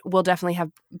 which will definitely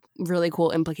have really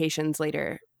cool implications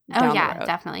later. Oh, yeah,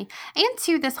 definitely. And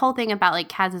too, this whole thing about like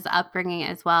Kaz's upbringing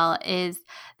as well is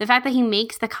the fact that he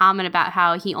makes the comment about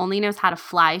how he only knows how to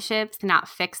fly ships, not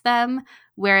fix them.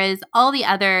 Whereas all the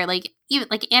other, like even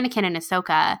like Anakin and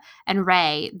Ahsoka and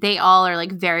Rey, they all are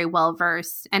like very well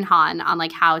versed, and Han, on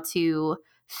like how to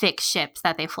fix ships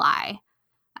that they fly.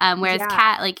 Whereas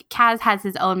Kaz has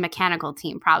his own mechanical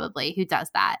team probably who does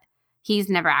that. He's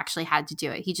never actually had to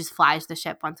do it. He just flies the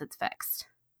ship once it's fixed.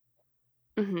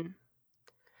 Mm-hmm.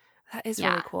 That is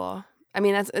really cool. I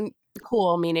mean, that's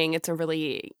cool, meaning it's a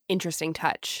really interesting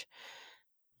touch.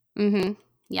 Mm-hmm.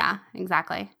 Yeah,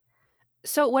 exactly.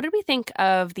 So what did we think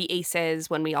of the Aces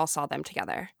when we all saw them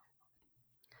together?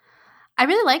 I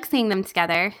really like seeing them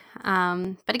together.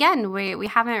 But again, we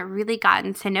haven't really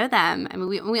gotten to know them. I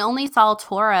mean, we only saw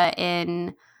Tora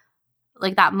in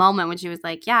like that moment when she was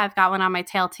like, yeah, I've got one on my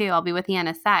tail too. I'll be with you in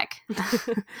a sec.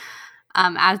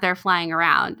 As they're flying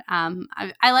around.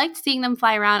 I liked seeing them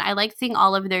fly around. I liked seeing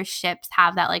all of their ships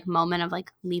have that like moment of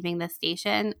like leaving the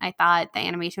station. I thought the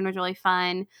animation was really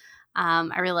fun.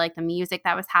 I really liked the music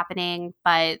that was happening,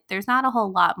 but there's not a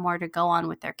whole lot more to go on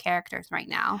with their characters right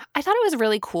now. I thought it was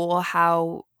really cool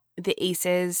how the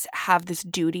Aces have this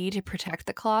duty to protect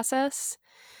the Colossus,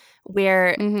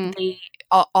 where they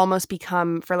almost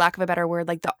become, for lack of a better word,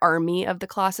 like the army of the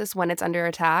Colossus when it's under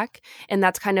attack. And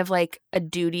that's kind of like a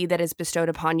duty that is bestowed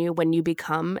upon you when you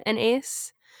become an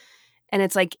ace. And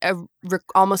it's like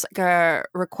almost like a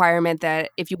requirement that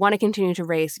if you want to continue to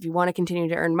race, if you want to continue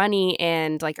to earn money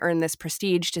and like earn this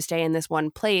prestige to stay in this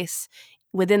one place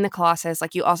within the Colossus,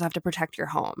 like you also have to protect your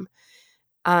home.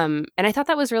 And I thought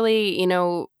that was really,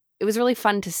 it was really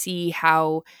fun to see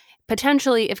how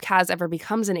potentially, if Kaz ever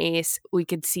becomes an ace, we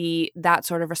could see that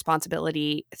sort of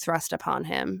responsibility thrust upon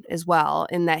him as well,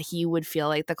 in that he would feel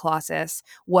like the Colossus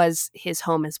was his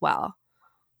home as well.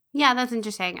 Yeah, that's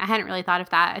interesting. I hadn't really thought of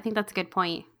that. I think that's a good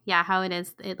point. Yeah, how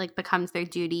it like becomes their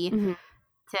duty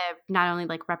to not only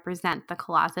like represent the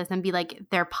Colossus and be like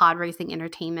their pod racing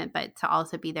entertainment, but to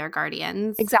also be their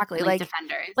guardians. Exactly. Like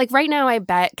defenders. Like right now, I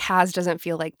bet Kaz doesn't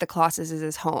feel like the Colossus is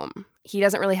his home. He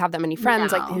doesn't really have that many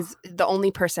friends. No. Like the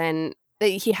only person that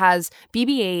he has,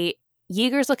 BB-8,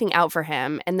 Yeager's looking out for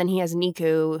him, and then he has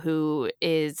Niku, who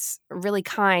is really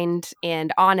kind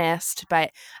and honest,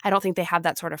 but I don't think they have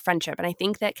that sort of friendship. And I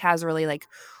think that Kaz really like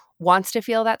wants to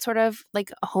feel that sort of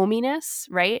like hominess,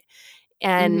 right?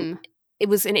 And it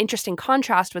was an interesting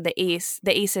contrast with the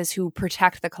aces who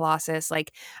protect the Colossus.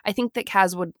 Like I think that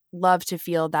Kaz would love to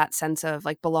feel that sense of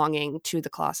like belonging to the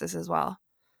Colossus as well.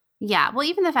 Yeah, well,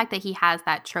 even the fact that he has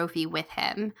that trophy with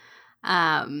him,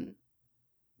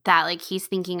 that like he's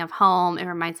thinking of home, it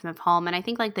reminds him of home. And I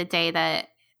think like the day that,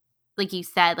 like you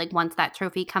said, like once that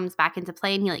trophy comes back into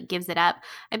play and he like gives it up,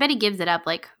 I bet he gives it up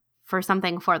like for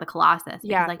something for the Colossus.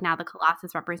 Because like now the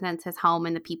Colossus represents his home,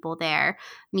 and the people there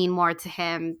mean more to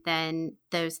him than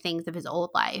those things of his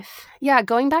old life. Yeah,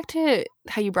 going back to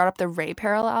how you brought up the Rey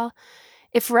parallel,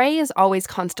 if Rey is always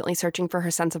constantly searching for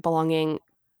her sense of belonging,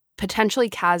 potentially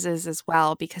Kaz is as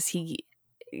well, because he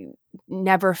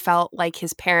never felt like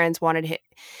his parents wanted him.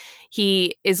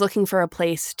 He is looking for a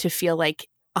place to feel like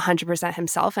 100%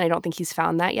 himself, and I don't think he's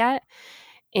found that yet.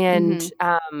 And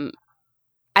Mm-hmm.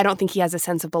 I don't think he has a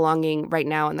sense of belonging right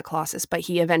now in the Colossus, but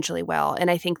he eventually will. And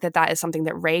I think that that is something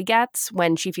that Rey gets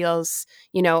when she feels,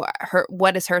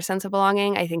 what is her sense of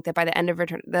belonging. I think that by the end of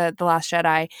the Last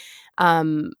Jedi,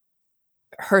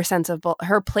 her sense of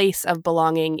her place of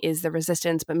belonging is the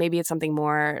Resistance, but maybe it's something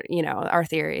more, our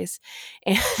theories.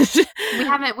 And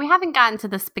We haven't gotten to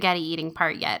the spaghetti eating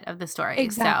part yet of the story.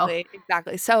 exactly.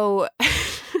 So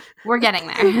we're getting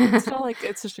there. it's still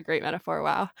it's just a great metaphor.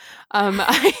 Wow.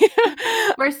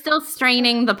 We're still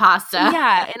straining the pasta.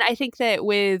 Yeah, and I think that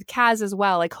with Kaz as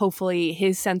well, hopefully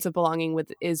his sense of belonging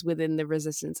is within the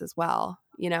Resistance as well,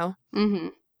 Mm-hmm.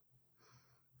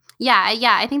 Yeah,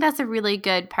 I think that's a really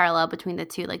good parallel between the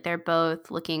two. They're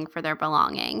both looking for their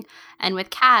belonging. And with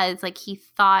Kaz, he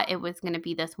thought it was going to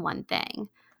be this one thing,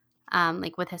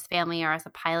 with his family or as a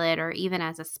pilot or even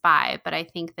as a spy. But I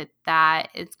think that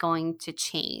is going to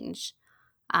change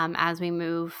as we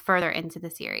move further into the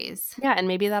series. Yeah, and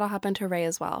maybe that'll happen to Rey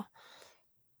as well.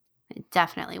 It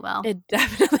definitely will. It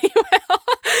definitely will.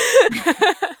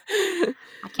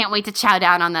 I can't wait to chow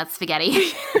down on that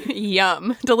spaghetti.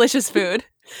 Yum. Delicious food.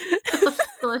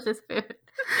 Delicious food.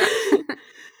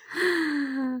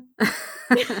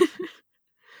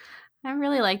 I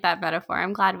really like that metaphor.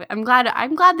 I'm glad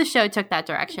the show took that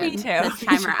direction. Me too. This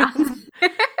time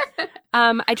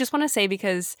around. I just want to say,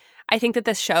 because I think that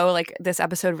this show, this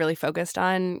episode, really focused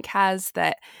on Kaz,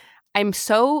 that I'm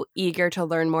so eager to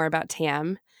learn more about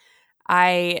Tam.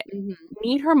 I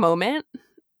need her moment,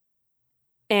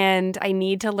 and I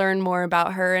need to learn more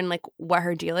about her and what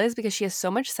her deal is, because she has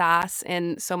so much sass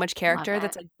and so much character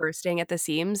that's bursting at the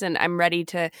seams, and I'm ready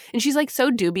to. And she's so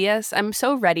dubious. I'm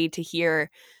so ready to hear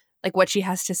what she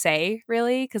has to say,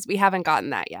 really, because we haven't gotten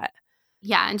that yet.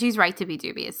 Yeah, and she's right to be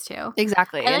dubious too.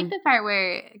 Exactly. I like the part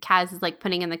where Kaz is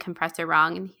putting in the compressor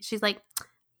wrong, and she's like,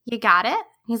 "You got it?"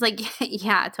 He's like,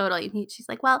 "Yeah, totally." And she's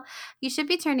like, "Well, you should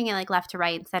be turning it left to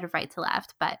right instead of right to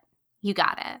left, but you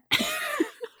got it."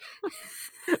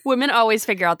 Women always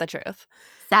figure out the truth.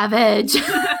 Savage.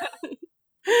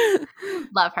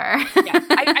 Love her. Yeah,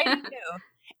 I do too.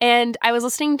 And I was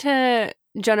listening to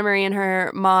Jonah Marie and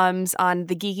her moms on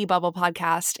the Geeky Bubble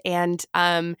podcast, and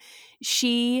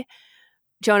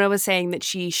Jonah was saying that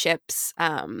she ships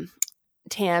Tam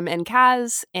and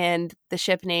Kaz, and the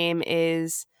ship name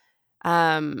is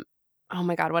oh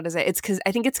my god, what is it?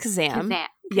 I think it's Kazam.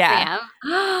 Yeah.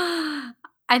 Kazam.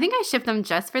 I think I ship them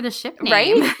just for the ship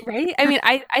name. Right? I mean,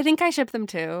 I think I ship them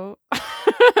too. I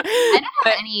don't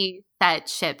have any set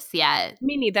ships yet.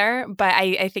 Me neither, but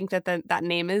I think that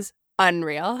name is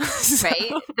unreal. So.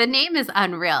 Right? The name is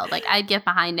unreal. I'd get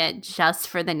behind it just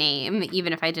for the name,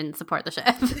 even if I didn't support the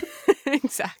ship.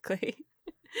 Exactly.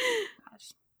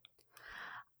 Gosh.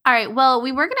 All right. Well,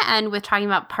 we were going to end with talking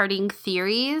about parting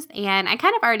theories. And I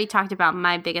kind of already talked about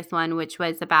my biggest one, which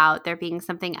was about there being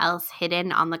something else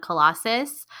hidden on the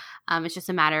Colossus. It's just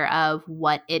a matter of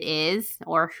what it is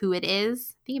or who it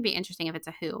is. I think it'd be interesting if it's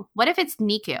a who. What if it's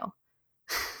Niku?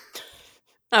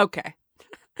 Okay.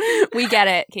 We get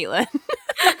it, Caitlin.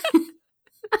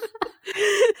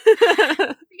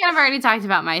 We kind of already talked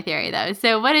about my theory, though.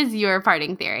 So what is your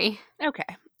parting theory? Okay.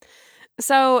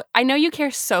 So I know you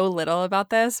care so little about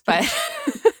this, but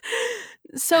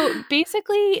so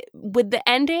basically with the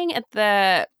ending at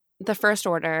the First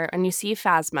Order, and you see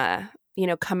Phasma,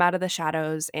 come out of the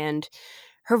shadows, and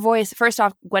her voice, first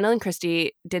off, Gwendolyn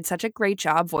Christie did such a great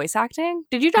job voice acting.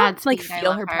 Did you not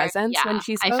feel her presence when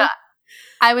she spoke?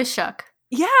 I was shook.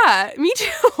 Yeah, me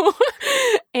too.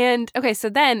 And okay, so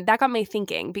then that got me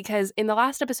thinking, because in the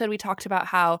last episode we talked about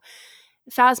how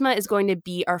Phasma is going to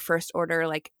be our First Order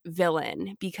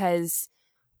villain, because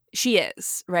she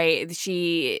is, right?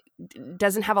 She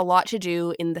doesn't have a lot to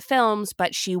do in the films,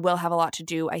 but she will have a lot to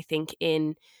do, I think,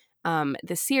 in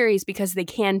the series, because they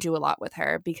can do a lot with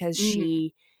her, because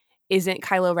she isn't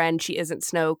Kylo Ren, she isn't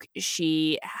Snoke,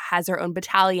 she has her own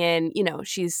battalion,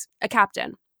 she's a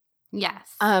captain.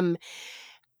 Yes.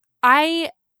 I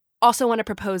also want to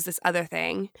propose this other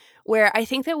thing, where I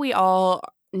think that we all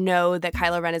know that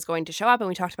Kylo Ren is going to show up, and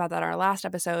we talked about that in our last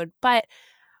episode, but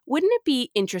wouldn't it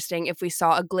be interesting if we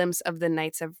saw a glimpse of the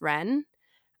Knights of Ren?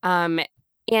 And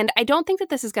I don't think that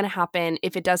this is going to happen.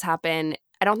 If it does happen,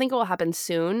 I don't think it will happen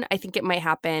soon. I think it might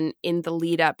happen in the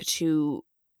lead up to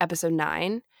episode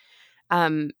 9.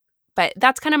 But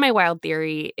that's kind of my wild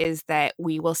theory, is that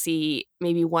we will see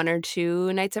maybe 1 or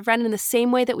 2 Knights of Ren in the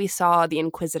same way that we saw the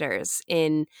Inquisitors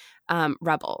in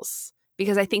Rebels,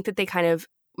 because I think that they kind of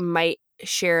might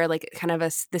share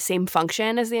the same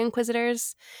function as the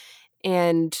Inquisitors,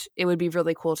 and it would be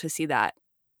really cool to see that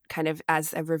kind of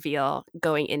as a reveal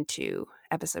going into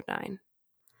episode 9.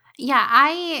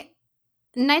 Yeah,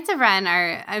 Knights of Ren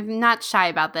I'm not shy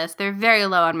about this. They're very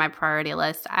low on my priority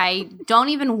list. I don't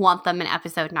even want them in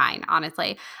episode 9,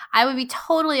 honestly. I would be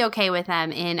totally okay with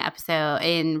them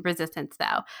in Resistance,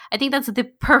 though. I think that's the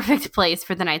perfect place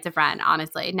for the Knights of Ren,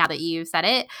 honestly, now that you've said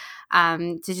it,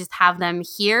 to just have them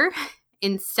here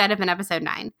instead of in episode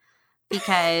 9.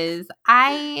 Because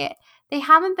they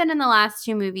haven't been in the last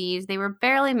 2 movies. They were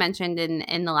barely mentioned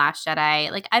in The Last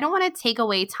Jedi. Like, I don't want to take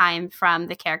away time from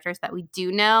the characters that we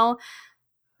do know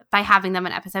by having them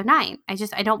in episode 9.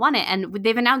 I don't want it. And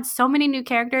they've announced so many new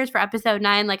characters for episode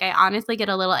 9. Like, I honestly get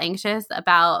a little anxious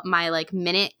about my like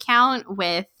minute count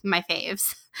with my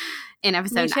faves in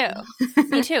episode 9.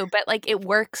 Me too. But like, it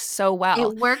works so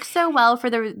well. It works so well for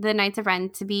the Knights of Ren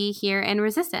to be here in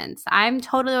Resistance. I'm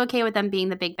totally okay with them being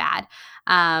the big bad,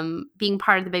 being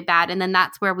part of the big bad. And then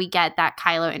that's where we get that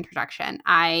Kylo introduction.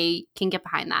 I can get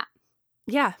behind that.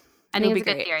 Yeah. I think it's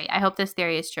a good theory. I hope this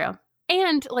theory is true.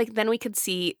 And like, then we could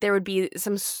see there would be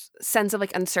some sense of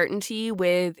like uncertainty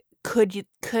with could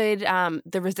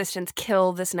the Resistance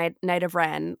kill this Knight of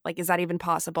Ren? Like, is that even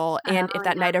possible? And if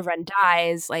that Knight of Ren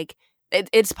dies, like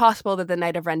it's possible that the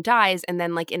Knight of Ren dies, and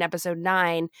then like in episode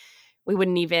 9, we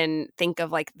wouldn't even think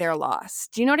of like they're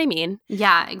lost. Do you know what I mean?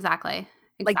 Yeah, exactly.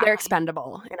 Like they're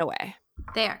expendable in a way.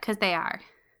 They are, because they are.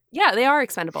 Yeah, they are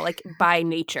expendable, like by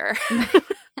nature.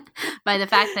 By the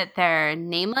fact that they're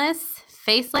nameless,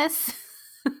 faceless,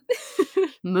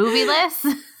 movieless.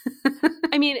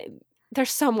 I mean, they're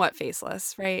somewhat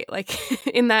faceless, right? Like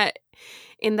in that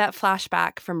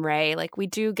flashback from Rey, like we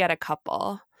do get a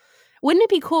couple. Wouldn't it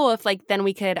be cool if like then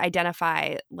we could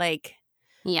identify like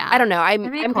Yeah. I don't know. I'm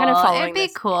cool. kind of following It'd be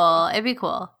this. cool. It'd be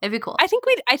cool. I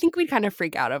think we'd kind of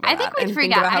freak out over I that. think we'd and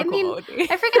freak think out. about how I cool mean, it would be.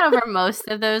 I freak out over most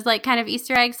of those like kind of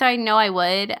Easter eggs, so I know I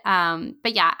would.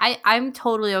 But yeah, I'm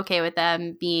totally okay with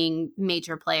them being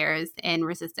major players in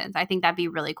Resistance. I think that'd be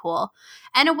really cool.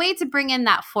 And a way to bring in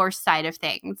that Force side of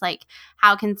things. Like,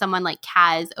 how can someone like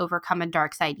Kaz overcome a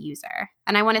dark side user?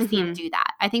 And I want to see him do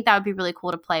that. I think that would be really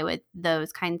cool to play with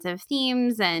those kinds of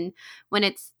themes. And when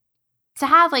it's to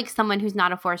have like someone who's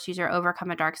not a Force user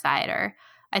overcome a dark sider,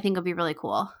 I think would be really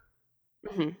cool.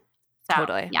 Mm-hmm. So,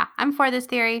 Totally. Yeah, I'm for this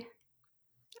theory.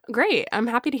 Great. I'm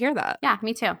happy to hear that. Yeah,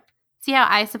 me too. See how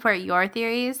I support your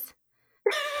theories?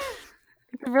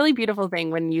 It's a really beautiful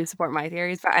thing when you support my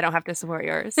theories, but I don't have to support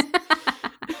yours.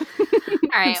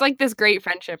 All right. It's like this great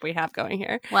friendship we have going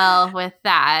here. Well, with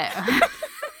that, I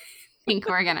think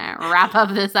we're going to wrap up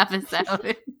this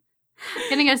episode. I'm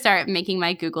going to go start making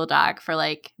my Google Doc for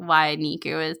like why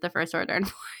Niku is the First Order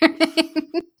and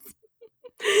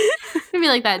maybe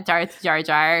like that Darth Jar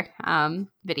Jar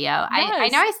video. Yes. I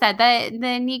know I said that the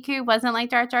Niku wasn't like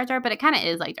Darth Jar Jar, but it kind of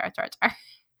is like Darth Jar Jar.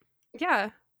 Yeah.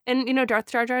 And, you know,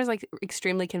 Darth Jar Jar is like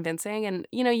extremely convincing. And,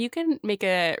 you know, you can make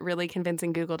a really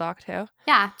convincing Google Doc too.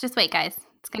 Yeah. Just wait, guys.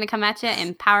 It's going to come at you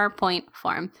in PowerPoint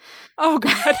form. Oh,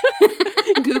 God.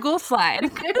 Google slide.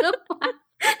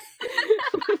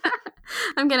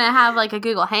 I'm going to have like a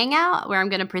Google Hangout where I'm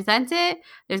going to present it.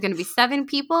 There's going to be 7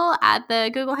 people at the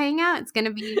Google Hangout. It's going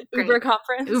to be great. Uber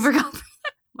conference. Oh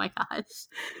my gosh.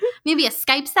 Maybe a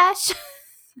Skype sesh.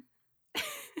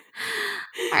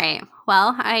 All right.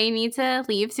 Well, I need to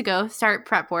leave to go start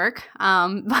prep work.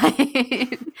 But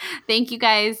thank you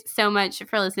guys so much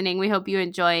for listening. We hope you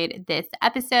enjoyed this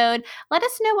episode. Let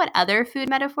us know what other food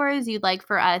metaphors you'd like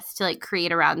for us to like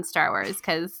create around Star Wars,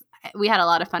 because we had a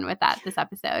lot of fun with that this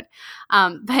episode.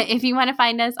 But if you want to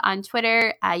find us on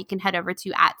Twitter, you can head over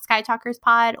to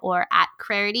 @SkyTalkersPod or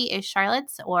 @Clarity is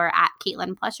Charlotte's or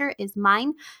 @Caitlin Plusher is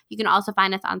mine. You can also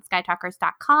find us on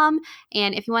SkyTalkers.com.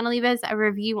 And if you want to leave us a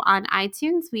review on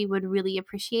iTunes, we would really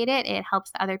appreciate it. It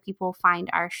helps other people find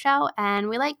our show, and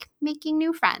we like making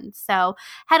new friends. So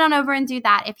head on over and do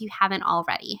that if you haven't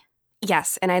already.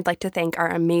 Yes, and I'd like to thank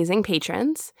our amazing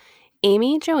patrons: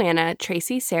 Amy, Joanna,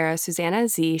 Tracy, Sarah, Susanna,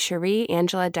 Z, Cherie,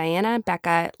 Angela, Diana,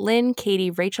 Becca, Lynn, Katie,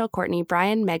 Rachel, Courtney,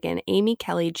 Brian, Megan, Amy,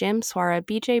 Kelly, Jim, Swara,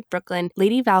 BJ, Brooklyn,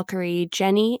 Lady Valkyrie,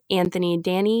 Jenny, Anthony,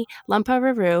 Danny, Lumpa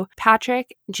Ruru,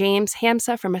 Patrick, James,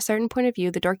 Hamsa from A Certain Point of View,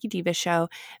 The Dorky Diva Show,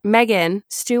 Megan,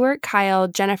 Stuart, Kyle,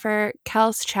 Jennifer,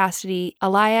 Kels, Chastity,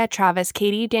 Alaya, Travis,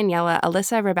 Katie, Daniela,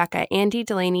 Alyssa, Rebecca, Andy,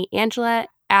 Delaney, Angela,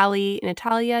 Allie,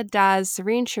 Natalia, Daz,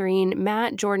 Serene, Shireen,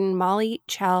 Matt, Jordan, Molly,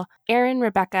 Chell, Aaron,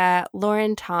 Rebecca,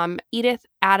 Lauren, Tom, Edith,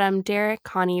 Adam, Derek,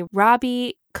 Connie,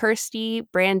 Robbie, Kirsty,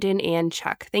 Brandon, and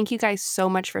Chuck. Thank you guys so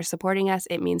much for supporting us.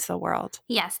 It means the world.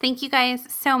 Yes, thank you guys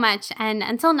so much. And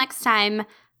until next time,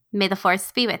 may the Force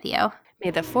be with you.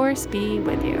 May the Force be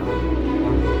with you.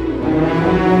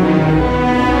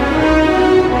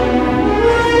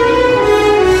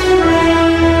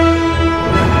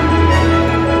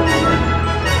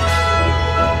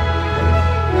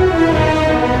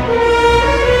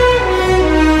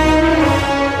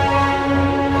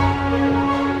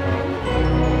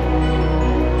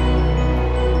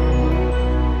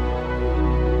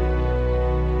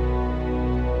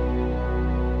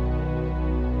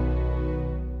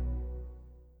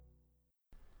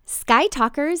 Sky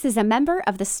Talkers is a member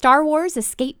of the Star Wars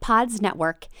Escape Pods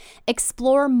Network.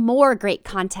 Explore more great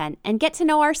content and get to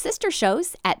know our sister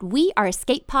shows at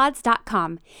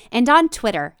weareescapepods.com and on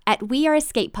Twitter at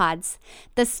weareescapepods.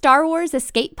 The Star Wars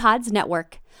Escape Pods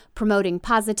Network, promoting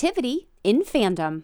positivity in fandom.